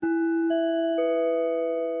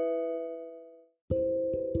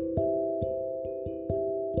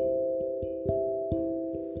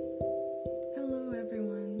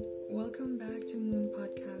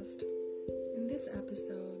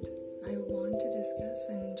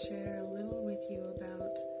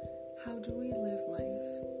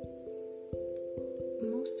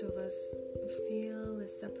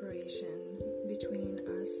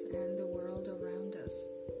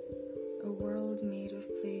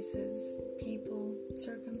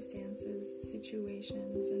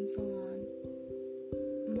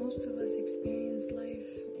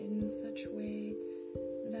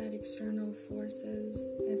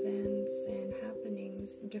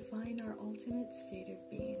ultimate state of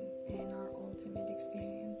being and our ultimate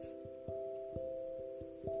experience.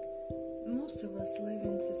 Most of us live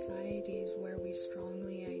in societies where we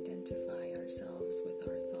strongly identify ourselves with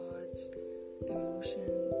our thoughts,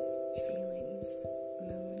 emotions, feelings,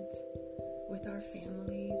 moods, with our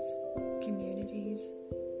families, communities,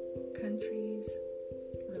 countries,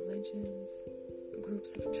 religions,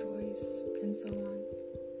 groups of choice, and so on.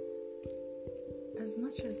 As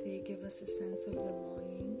much as they give us a sense of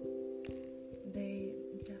belonging, they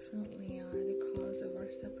definitely are the cause of our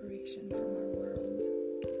separation from our world.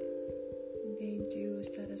 They do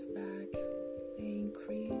set us back. They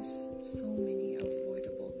increase so many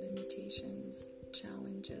avoidable limitations,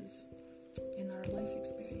 challenges in our life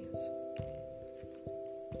experience.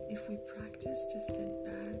 If we practice to sit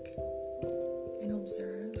back and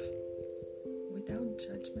observe without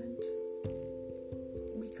judgment,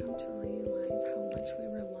 we come to realize how much we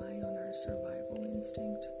rely on our survival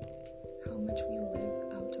instinct, how much we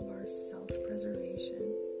live out of our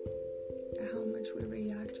self-preservation, and how much we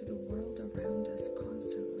react to the world around us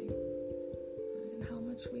constantly, and how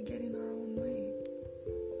much we get in our own way.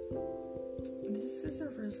 This is a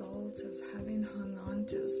result of having hung on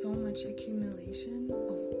to so much accumulation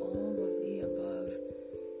of all of the above.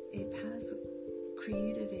 It has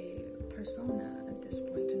created a persona at this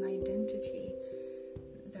point, an identity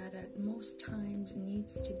that at most times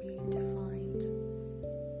needs to be defined.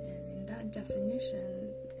 And in that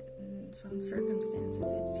definition, in some circumstances,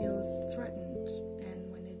 it feels threatened. And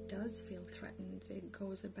when it does feel threatened, it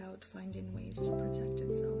goes about finding ways to protect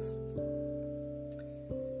itself.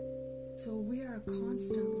 So we are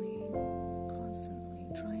constantly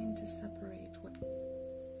trying to separate what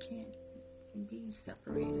can't be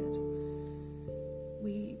separated.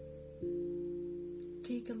 We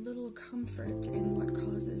take a little comfort in what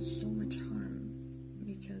causes so much harm,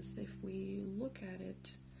 because if we look at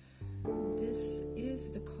it, this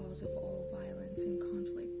is the cause of all violence and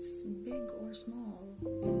conflicts, big or small,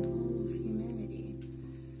 in all of humanity.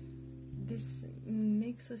 This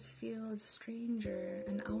makes us feel a stranger,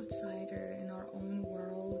 an outsider in our own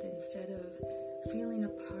world, instead of feeling a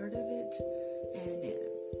part of it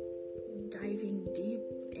and diving deep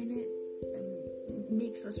in it, and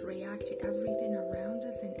makes us react to everything around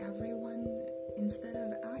us and everyone instead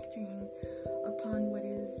of acting upon what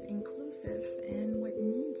is inclusive and what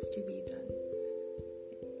needs to be done.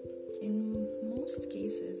 In most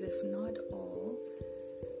cases, if not all,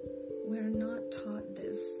 we're not taught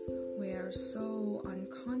this. We are so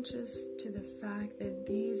unconscious to the fact that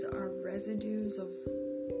these are residues of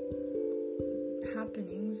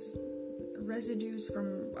happenings, residues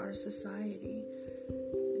from our society.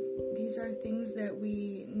 These are things that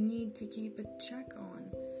we need to keep a check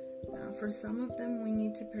on. For some of them, we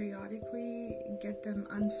need to periodically get them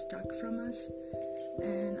unstuck from us,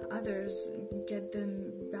 and others get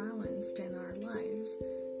them balanced in our lives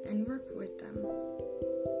and work with them.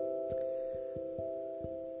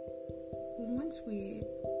 Once we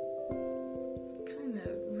kind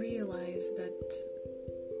of realize that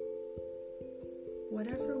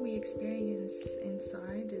whatever we experience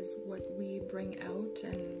inside is what we bring out,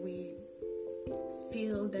 and we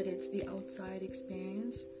feel that it's the outside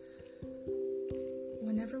experience,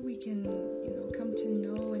 whenever we can, come to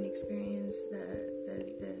know and experience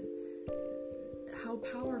how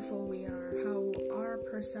powerful we are, how our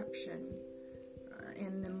perception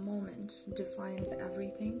in the moment defines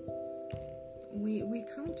everything, we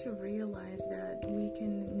come to realize that we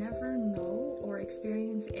can never know or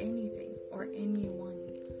experience anything or anyone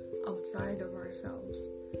outside of ourselves.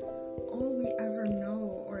 All we ever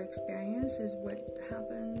know or experience is what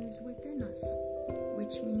happens within us,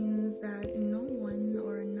 which means that no one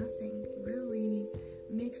or nothing really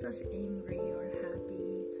makes us angry or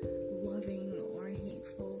happy, loving or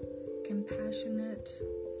hateful, compassionate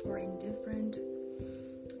or indifferent.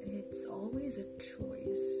 It's always a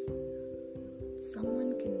choice.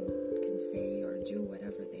 Someone can say or do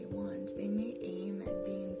whatever they want. They may aim at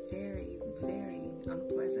being very, very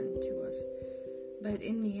unpleasant to us, but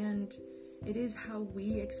in the end, it is how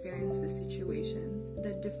we experience the situation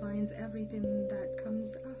that defines everything that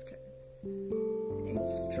comes after.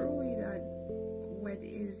 It's truly that what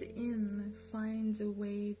is in finds a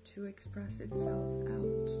way to express itself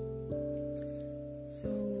out. So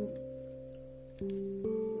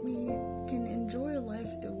we can enjoy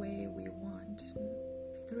life the way we want,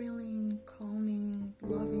 thrilling, calming,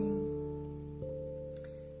 loving.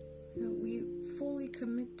 We fully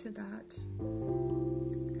commit to that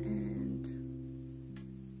and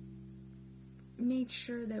make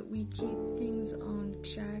sure that we keep things on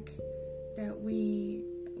check, that we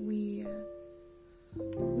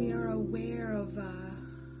are aware of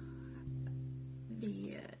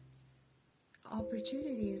the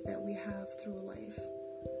opportunities that we have through life,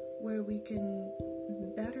 where we can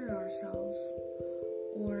better ourselves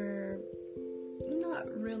or not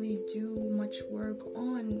really do much work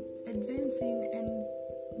on advancing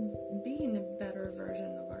and being a better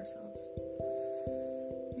version of ourselves.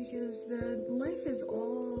 Because life is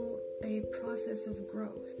all a process of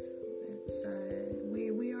growth.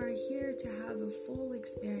 We are here to have a full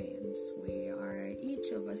experience. We are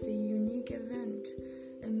each of us a unique event,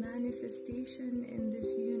 a manifestation in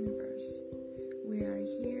this universe. We are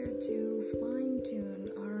here to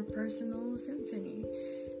fine-tune our personal symphony,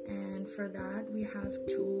 and for that we have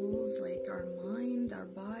tools like our mind, our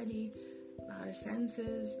body, our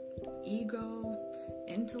senses, ego,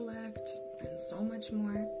 intellect, and so much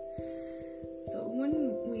more. So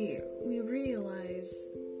when we realize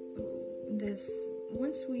this,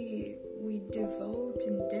 once we devote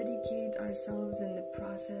and dedicate ourselves in the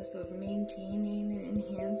process of maintaining and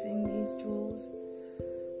enhancing these tools,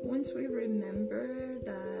 once we remember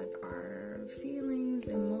that our feelings,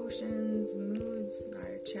 emotions, moods,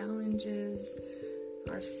 our challenges,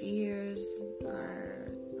 our fears, our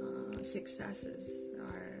successes,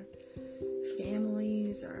 our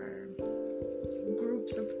families, our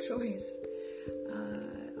groups of choice,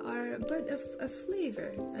 are but a flavor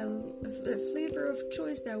of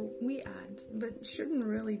choice that we add, but shouldn't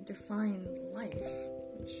really define life.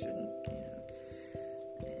 It shouldn't,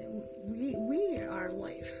 we are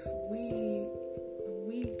life. We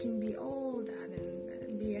can be all that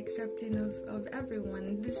and be accepting of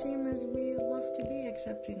everyone, the same as we love to be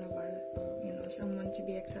accepting of our, someone to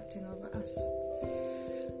be accepting of us.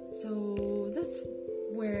 So that's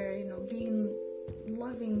where, being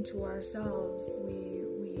loving to ourselves, we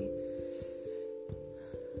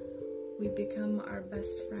become our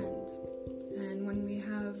best friend. And when we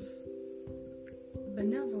have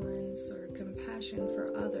benevolence or compassion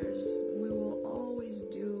for others, we will always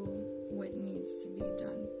do what needs to be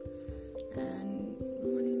done. And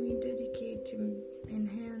when we dedicate to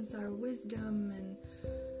enhance our wisdom and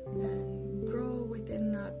grow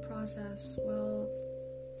within that process, well,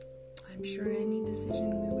 I'm sure any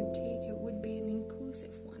decision we would take, it would be an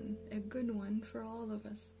inclusive one, a good one for all of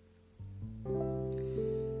us.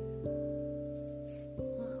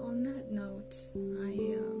 On that note,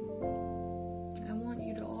 I want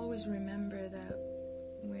you to always remember that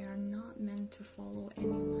we are not meant to follow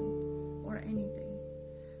anyone or anything.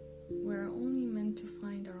 We're only meant to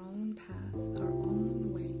find our own path, our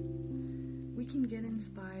own way. We can get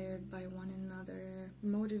inspired by one another,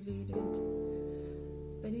 motivated,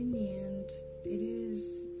 but in the end, it is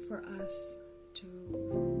for us to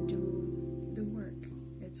do the work.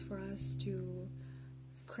 It's for us to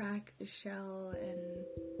crack the shell and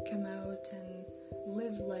come out and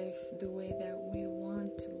live life the way that we